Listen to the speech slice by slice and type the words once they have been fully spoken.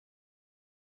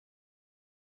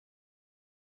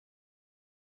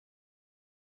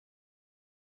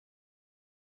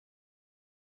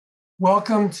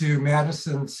Welcome to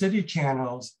Madison City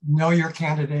Channel's Know Your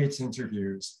Candidates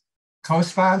interviews,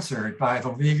 co-sponsored by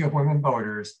the League of Women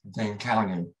Voters of Dane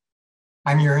County.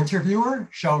 I'm your interviewer,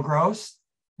 Shel Gross,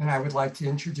 and I would like to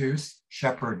introduce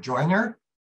Shepherd Joyner,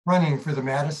 running for the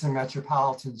Madison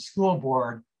Metropolitan School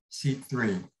Board, Seat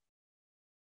 3.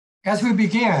 As we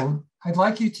begin, I'd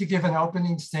like you to give an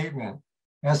opening statement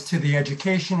as to the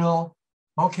educational,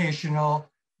 vocational,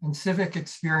 and civic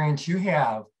experience you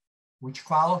have which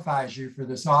qualifies you for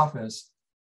this office,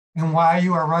 and why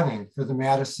you are running for the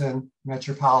Madison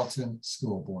Metropolitan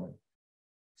School Board.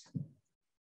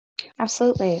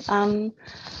 Absolutely.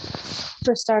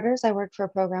 For starters, I work for a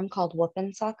program called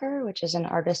Whoopin' Soccer, which is an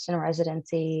artist in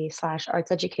residency /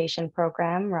 arts education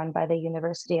program run by the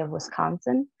University of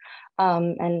Wisconsin.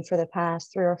 And for the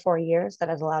past 3 or 4 years, that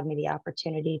has allowed me the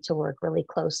opportunity to work really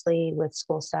closely with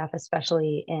school staff,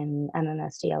 especially in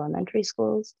MMSD elementary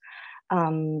schools.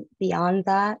 Beyond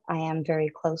that, I am very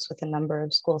close with a number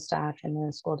of school staff in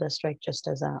the school district, just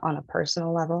as on a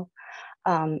personal level.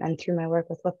 And through my work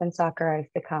with Whoopin' Soccer,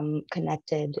 I've become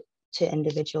connected to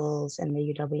individuals in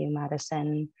the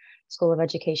UW-Madison School of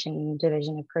Education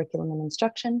Division of Curriculum and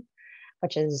Instruction,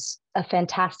 which is a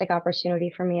fantastic opportunity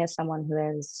for me as someone who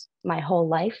has my whole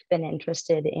life been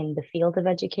interested in the field of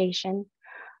education.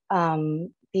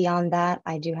 Beyond that,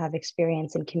 I do have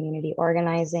experience in community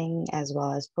organizing as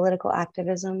well as political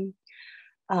activism.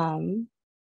 And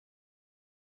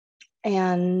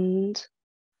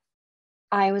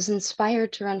I was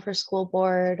inspired to run for school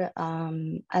board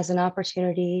as an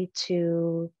opportunity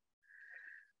to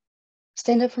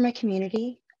stand up for my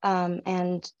community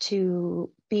and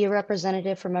to be a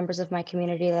representative for members of my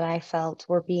community that I felt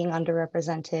were being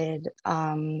underrepresented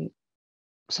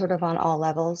sort of on all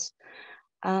levels.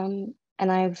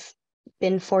 And I've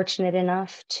been fortunate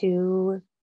enough to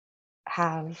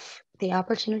have the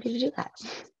opportunity to do that.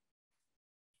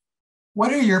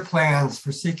 What are your plans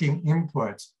for seeking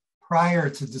input prior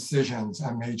to decisions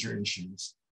on major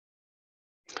issues?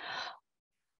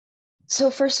 So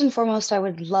first and foremost, I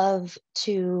would love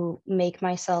to make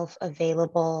myself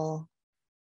available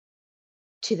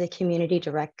to the community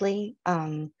directly.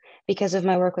 Because of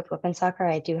my work with Whoopin' Soccer,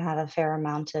 I do have a fair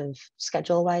amount of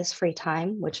schedule-wise free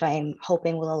time, which I'm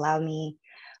hoping will allow me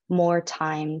more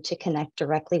time to connect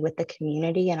directly with the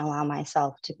community and allow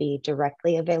myself to be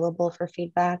directly available for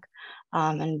feedback.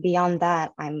 And beyond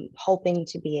that, I'm hoping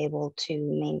to be able to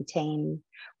maintain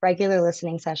regular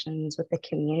listening sessions with the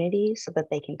community so that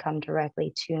they can come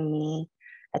directly to me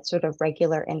at sort of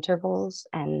regular intervals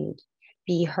and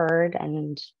be heard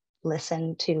and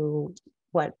listen to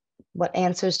what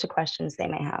answers to questions they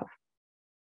may have.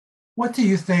 What do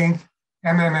you think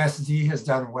MMSD has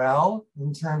done well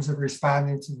in terms of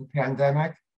responding to the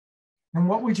pandemic? And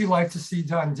what would you like to see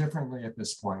done differently at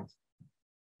this point?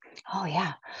 Oh,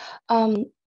 yeah.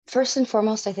 First and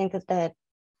foremost, I think that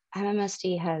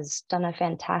MMSD has done a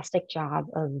fantastic job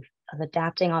of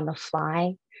adapting on the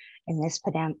fly in this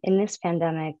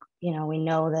pandemic. You know, we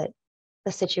know that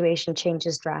the situation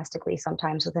changes drastically,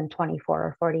 sometimes within 24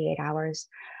 or 48 hours.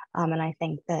 And I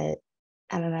think that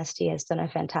MMSD has done a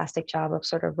fantastic job of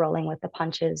sort of rolling with the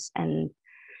punches and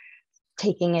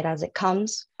taking it as it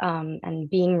comes, and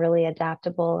being really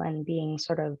adaptable and being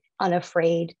sort of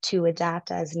unafraid to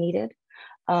adapt as needed.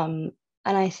 And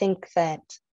I think that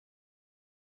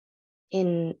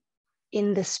in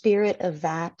the spirit of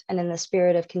that and in the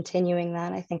spirit of continuing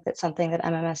that, I think that's something that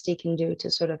MMSD can do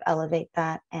to sort of elevate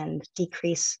that and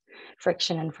decrease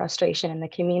friction and frustration in the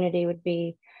community would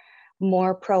be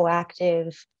more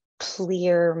proactive,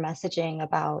 clear messaging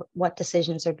about what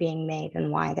decisions are being made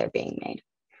and why they're being made.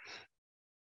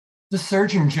 The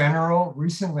Surgeon General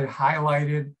recently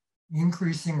highlighted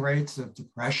increasing rates of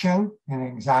depression and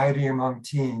anxiety among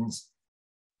teens.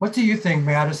 What do you think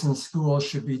Madison schools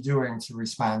should be doing to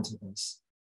respond to this?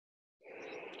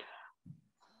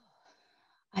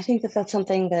 I think that that's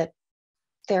something that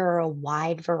there are a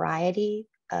wide variety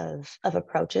of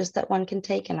approaches that one can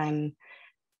take, and I'm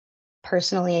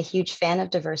personally a huge fan of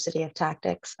diversity of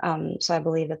tactics. So I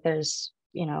believe that there's,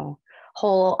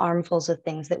 whole armfuls of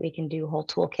things that we can do, whole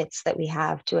toolkits that we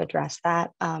have to address that.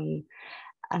 And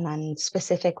then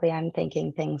specifically, I'm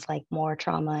thinking things like more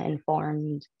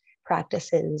trauma-informed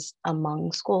practices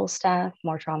among school staff,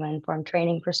 more trauma-informed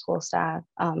training for school staff.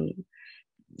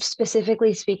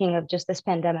 Specifically speaking of just this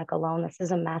pandemic alone, this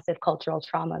is a massive cultural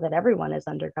trauma that everyone is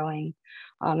undergoing.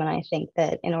 And I think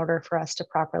that in order for us to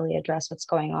properly address what's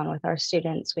going on with our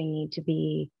students, we need to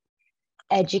be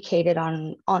educated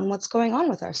on what's going on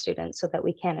with our students so that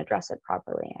we can address it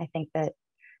properly. I think that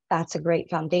that's a great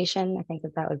foundation. I think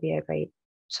that that would be a great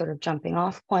sort of jumping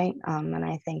off point. And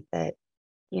I think that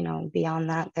beyond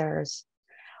that, there's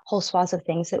whole swaths of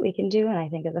things that we can do. And I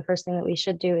think that the first thing that we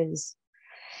should do is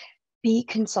be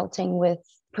consulting with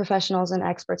professionals and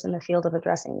experts in the field of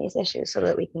addressing these issues so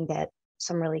that we can get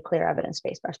some really clear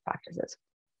evidence-based best practices.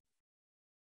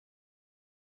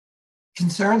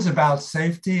 Concerns about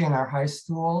safety in our high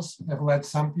schools have led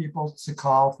some people to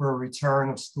call for a return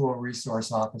of school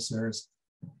resource officers.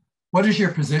 What is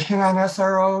your position on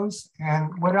SROs,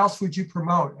 and what else would you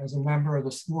promote as a member of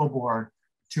the school board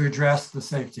to address the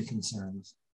safety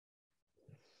concerns?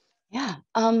 Yeah,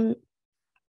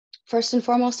 first and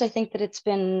foremost, I think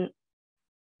that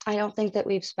I don't think that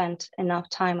we've spent enough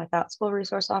time without school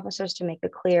resource officers to make a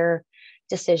clear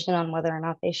decision on whether or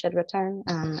not they should return.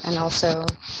 And also,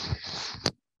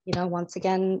 once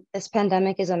again, this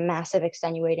pandemic is a massive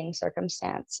extenuating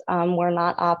circumstance. We're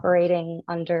not operating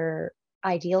under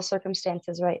ideal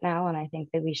circumstances right now, and I think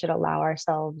that we should allow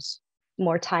ourselves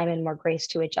more time and more grace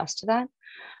to adjust to that.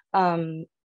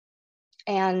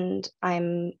 And I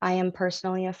am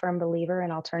personally a firm believer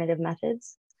in alternative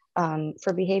methods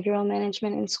for behavioral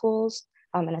management in schools,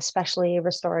 and especially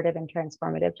restorative and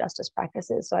transformative justice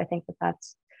practices. So I think that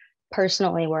that's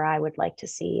personally where I would like to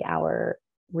see our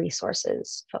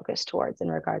resources focused towards in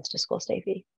regards to school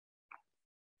safety.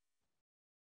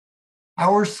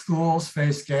 Our schools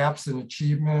face gaps in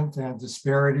achievement and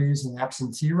disparities in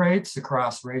absentee rates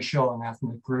across racial and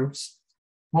ethnic groups.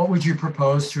 What would you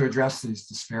propose to address these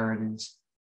disparities?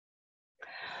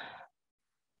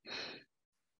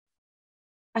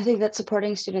 I think that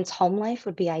supporting students' home life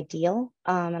would be ideal.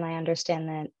 And I understand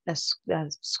that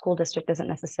the school district doesn't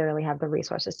necessarily have the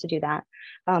resources to do that.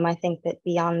 I think that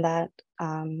beyond that,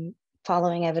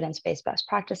 following evidence-based best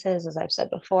practices, as I've said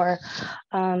before,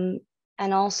 and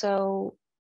also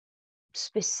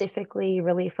specifically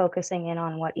really focusing in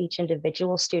on what each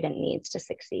individual student needs to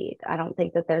succeed. I don't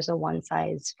think that there's a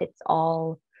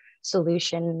one-size-fits-all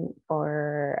solution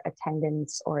for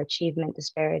attendance or achievement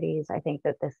disparities. I think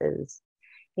that this is,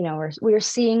 we're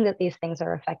seeing that these things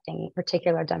are affecting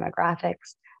particular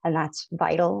demographics, and that's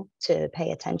vital to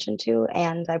pay attention to.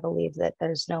 And I believe that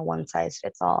there's no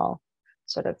one-size-fits-all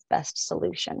sort of best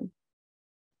solution.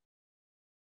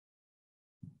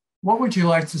 What would you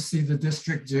like to see the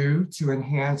district do to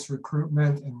enhance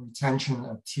recruitment and retention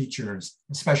of teachers,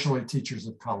 especially teachers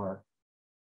of color?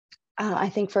 I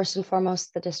think first and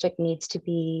foremost, the district needs to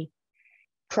be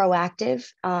proactive,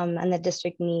 and the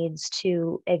district needs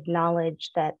to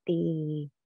acknowledge that the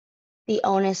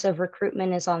onus of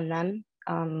recruitment is on them.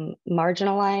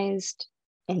 Marginalized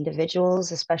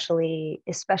individuals, especially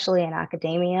in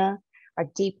academia, are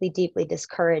deeply, deeply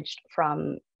discouraged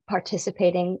from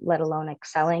participating, let alone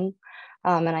excelling.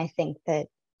 And I think that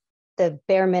the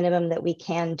bare minimum that we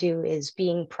can do is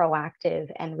being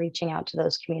proactive and reaching out to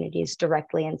those communities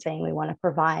directly and saying, we want to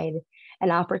provide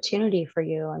an opportunity for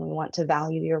you, and we want to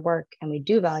value your work, and we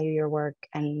do value your work.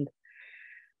 And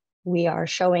we are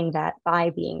showing that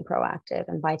by being proactive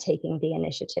and by taking the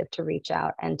initiative to reach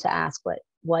out and to ask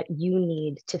what you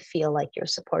need to feel like you're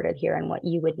supported here and what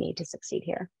you would need to succeed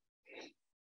here.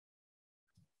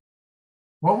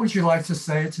 What would you like to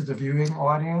say to the viewing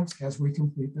audience as we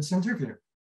complete this interview?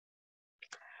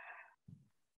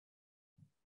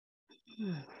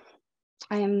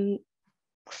 I am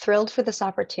thrilled for this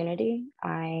opportunity.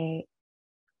 My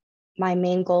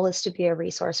main goal is to be a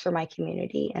resource for my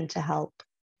community and to help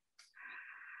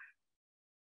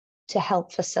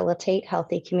facilitate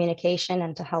healthy communication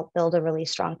and to help build a really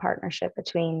strong partnership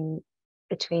between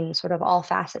sort of all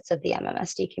facets of the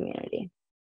MMSD community.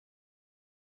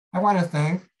 I want to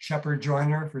thank Shepherd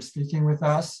Joyner for speaking with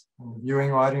us and the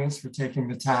viewing audience for taking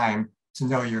the time to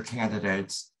know your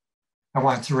candidates. I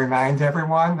want to remind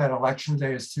everyone that Election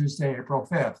Day is Tuesday, April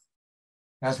 5th.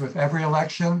 As with every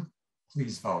election,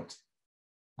 please vote.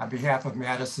 On behalf of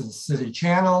Madison City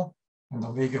Channel and the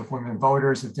League of Women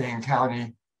Voters of Dane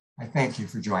County, I thank you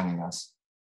for joining us.